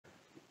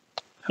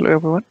Hello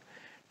everyone.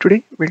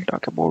 Today we'll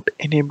talk about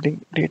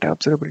enabling data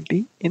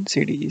observability in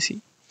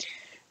CDGC.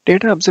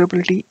 Data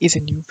observability is a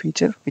new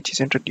feature which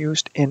is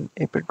introduced in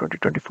April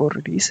 2024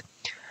 release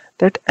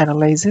that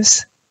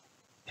analyzes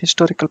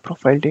historical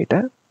profile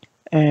data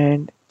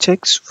and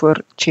checks for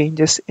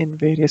changes in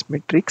various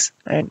metrics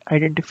and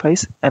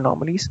identifies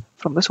anomalies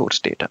from the source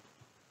data.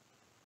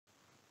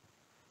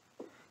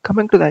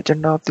 Coming to the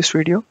agenda of this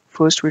video,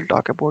 first we'll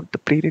talk about the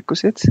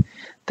prerequisites,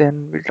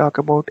 then we'll talk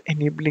about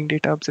enabling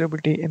data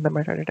observability in the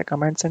metadata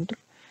command center.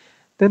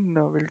 Then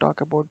we'll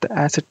talk about the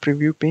asset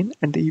preview pane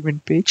and the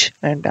event page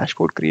and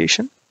dashboard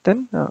creation.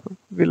 Then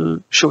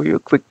we'll show you a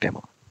quick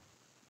demo.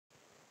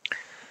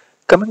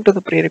 Coming to the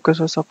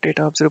prerequisites of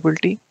data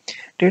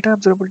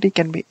observability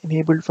can be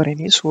enabled for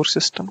any source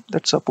system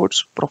that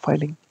supports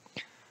profiling.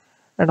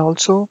 And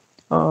also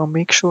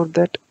make sure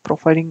that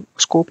profiling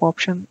scope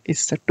option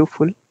is set to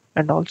full,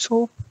 and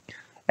also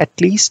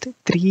at least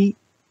 3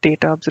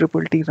 data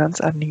observability runs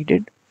are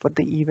needed for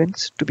the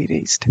events to be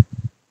raised.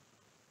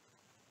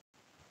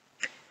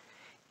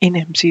 In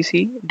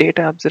MCC,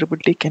 data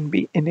observability can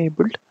be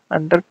enabled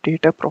under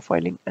data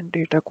profiling and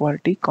data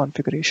quality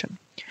configuration.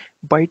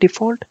 By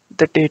default,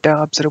 the data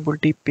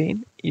observability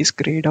pane is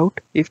grayed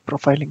out if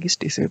profiling is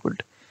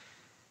disabled.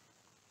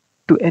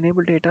 To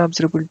enable data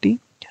observability,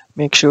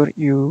 make sure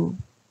you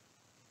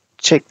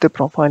check the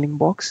profiling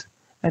box,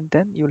 and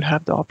then you'll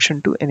have the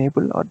option to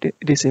enable or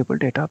disable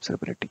data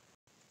observability.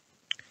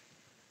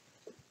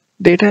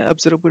 Data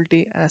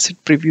observability asset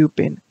preview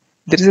pane.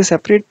 There is a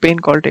separate pane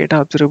called data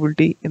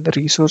observability in the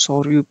resource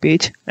overview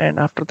page, and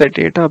after the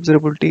data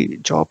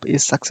observability job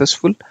is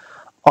successful,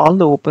 all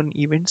the open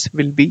events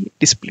will be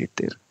displayed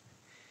there.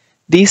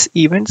 These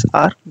events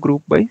are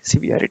grouped by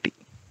severity.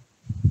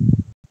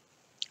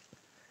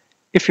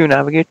 If you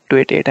navigate to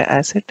a data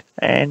asset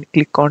and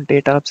click on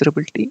data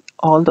observability,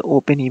 all the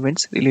open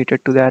events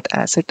related to that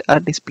asset are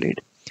displayed.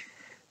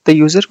 The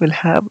user will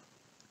have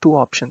two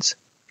options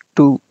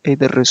to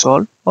either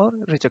resolve or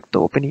reject the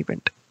open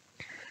event.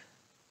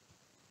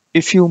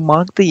 If you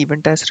mark the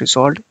event as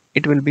resolved,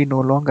 it will be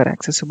no longer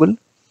accessible.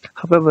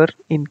 However,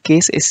 in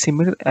case a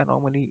similar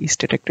anomaly is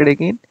detected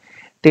again,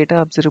 data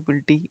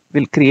observability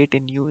will create a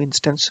new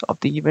instance of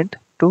the event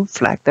to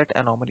flag that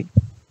anomaly.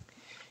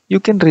 You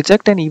can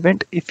reject an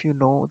event if you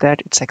know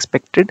that it's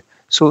expected,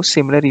 so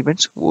similar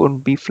events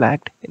won't be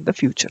flagged in the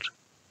future.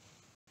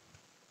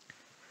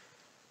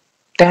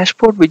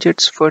 Dashboard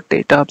widgets for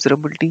data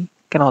observability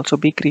can also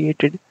be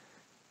created.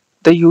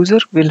 The user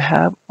will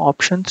have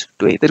options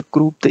to either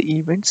group the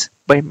events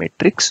by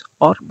metrics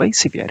or by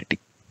severity.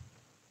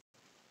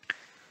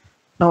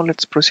 Now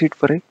let's proceed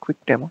for a quick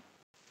demo.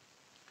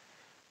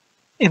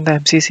 In the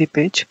MCC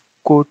page,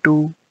 go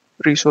to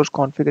resource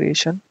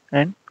configuration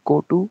and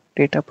go to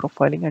data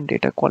profiling and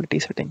data quality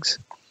settings.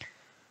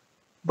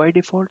 By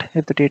default,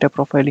 if the data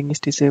profiling is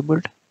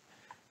disabled,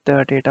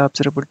 the data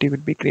observability will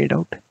be grayed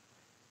out.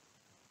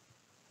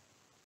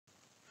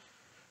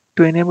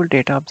 To enable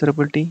data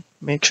observability,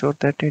 make sure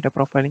that data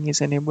profiling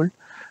is enabled,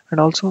 and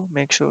also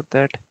make sure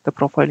that the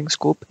profiling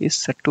scope is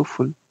set to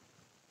full.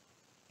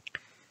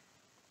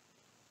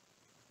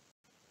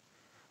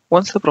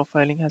 Once the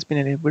profiling has been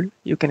enabled,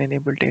 you can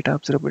enable data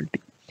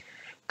observability.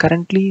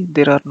 Currently,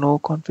 there are no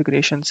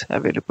configurations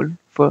available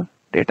for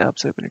data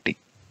observability.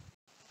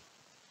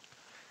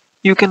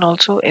 You can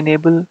also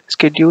enable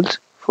schedules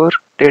for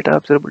data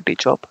observability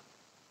job.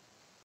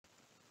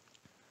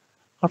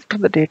 After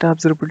the data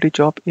observability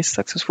job is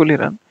successfully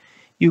run,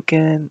 you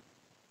can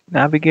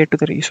navigate to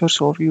the resource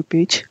overview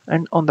page,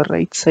 and on the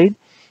right side,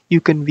 you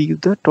can view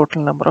the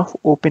total number of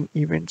open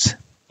events.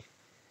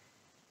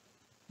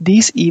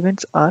 These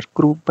events are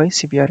grouped by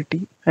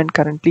severity, and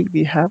currently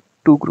we have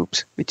two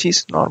groups, which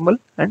is normal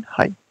and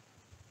high.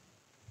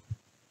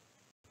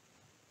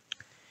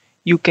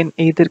 You can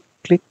either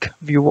click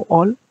view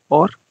all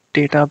or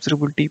data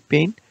observability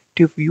pane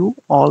to view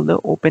all the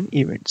open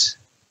events.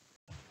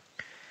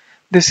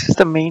 This is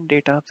the main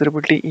data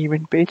observability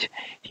event page.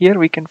 Here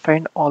we can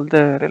find all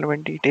the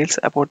relevant details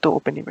about the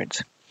open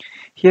events.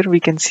 Here we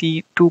can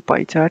see two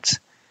pie charts.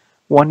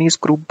 One is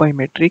grouped by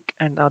metric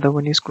and the other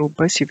one is grouped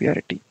by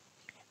severity.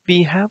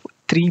 We have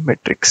three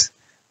metrics,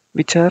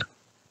 which are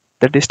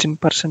the distant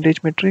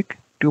percentage metric,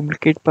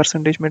 duplicate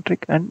percentage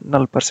metric, and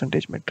null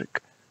percentage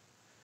metric.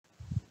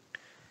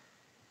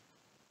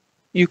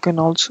 You can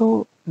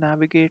also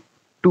navigate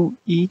to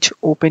each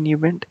open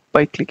event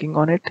by clicking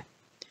on it.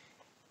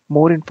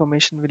 More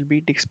information will be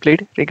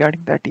displayed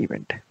regarding that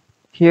event.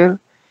 Here,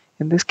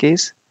 in this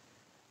case,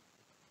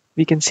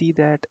 we can see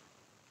that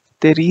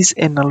there is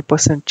a null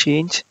percent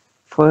change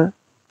for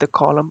the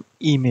column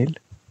email.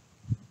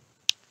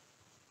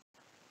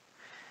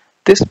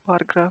 This bar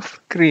graph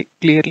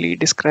clearly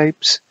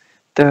describes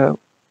the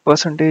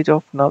percentage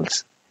of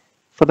nulls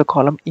for the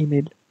column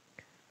email.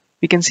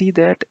 We can see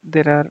that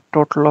there are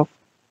total of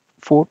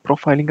 4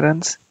 profiling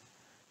runs,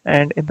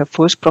 and in the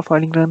first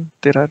profiling run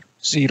there are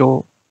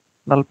 0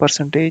 null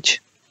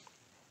percentage,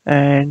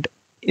 and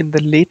in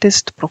the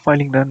latest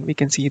profiling run we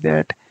can see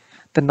that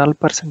the null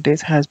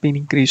percentage has been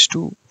increased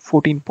to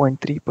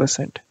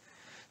 14.3%.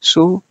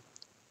 So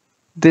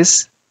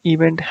this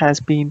event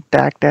has been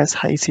tagged as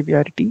high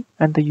severity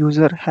and the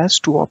user has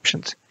two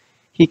options.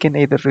 He can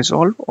either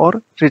resolve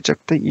or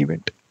reject the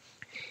event.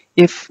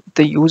 If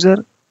the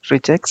user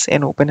rejects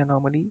an open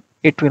anomaly,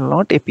 it will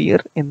not appear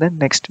in the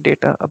next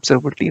data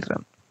observability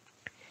run.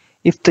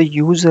 If the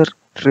user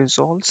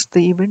resolves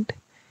the event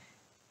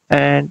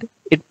and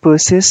it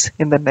persists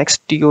in the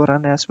next TO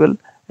run as well,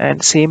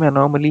 and same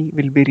anomaly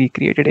will be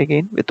recreated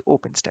again with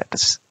open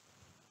status.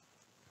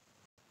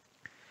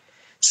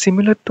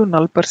 Similar to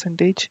null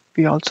percentage,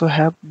 we also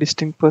have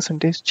distinct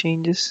percentage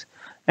changes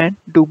and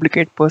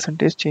duplicate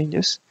percentage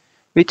changes,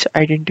 which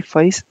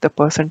identifies the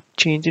percent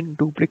change in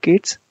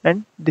duplicates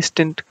and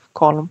distinct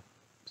column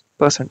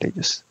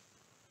percentages.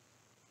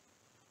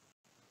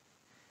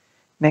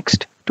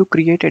 Next, to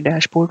create a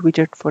dashboard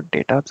widget for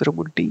data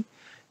observability,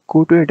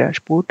 go to a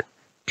dashboard,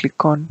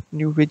 click on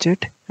new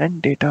widget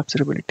and data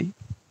observability.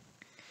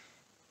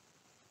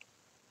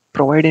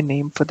 Provide a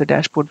name for the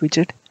dashboard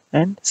widget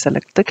and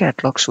select the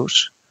catalog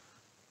source.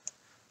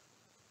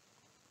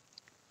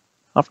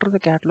 After the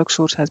catalog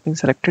source has been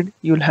selected,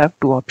 you will have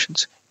two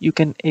options. You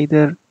can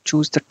either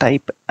choose the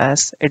type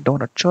as a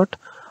donut chart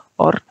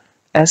or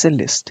as a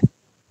list.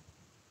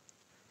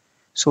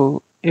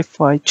 So if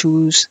I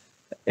choose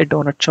a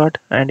donut chart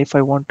and if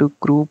I want to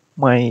group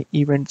my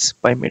events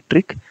by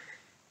metric,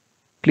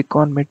 click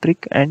on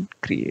metric and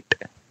create.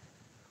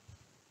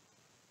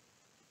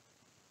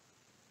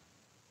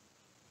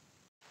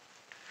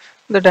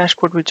 The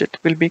dashboard widget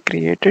will be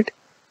created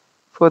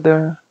for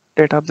the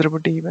data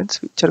observability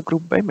events which are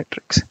grouped by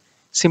metrics.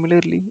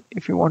 Similarly,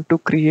 if you want to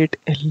create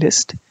a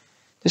list,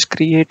 just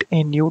create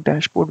a new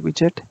dashboard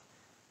widget,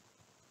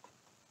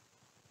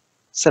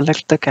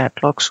 select the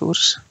catalog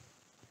source,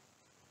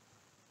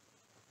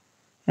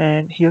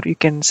 and here you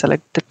can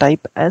select the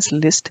type as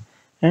list,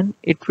 and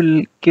it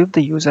will give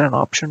the user an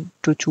option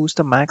to choose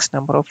the max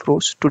number of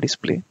rows to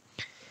display.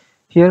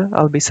 Here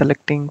I'll be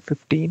selecting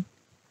 15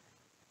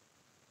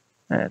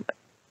 and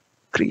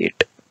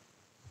create.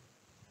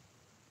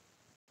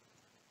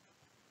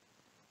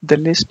 The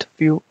list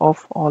view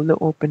of all the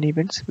open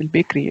events will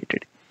be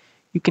created.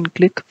 You can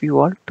click view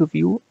all to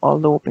view all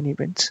the open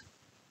events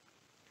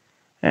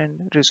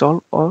and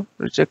resolve or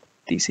reject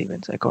these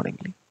events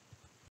accordingly.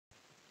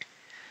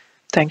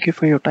 Thank you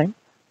for your time.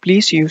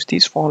 Please use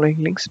these following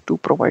links to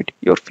provide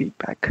your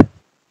feedback.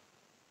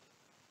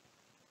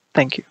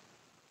 Thank you.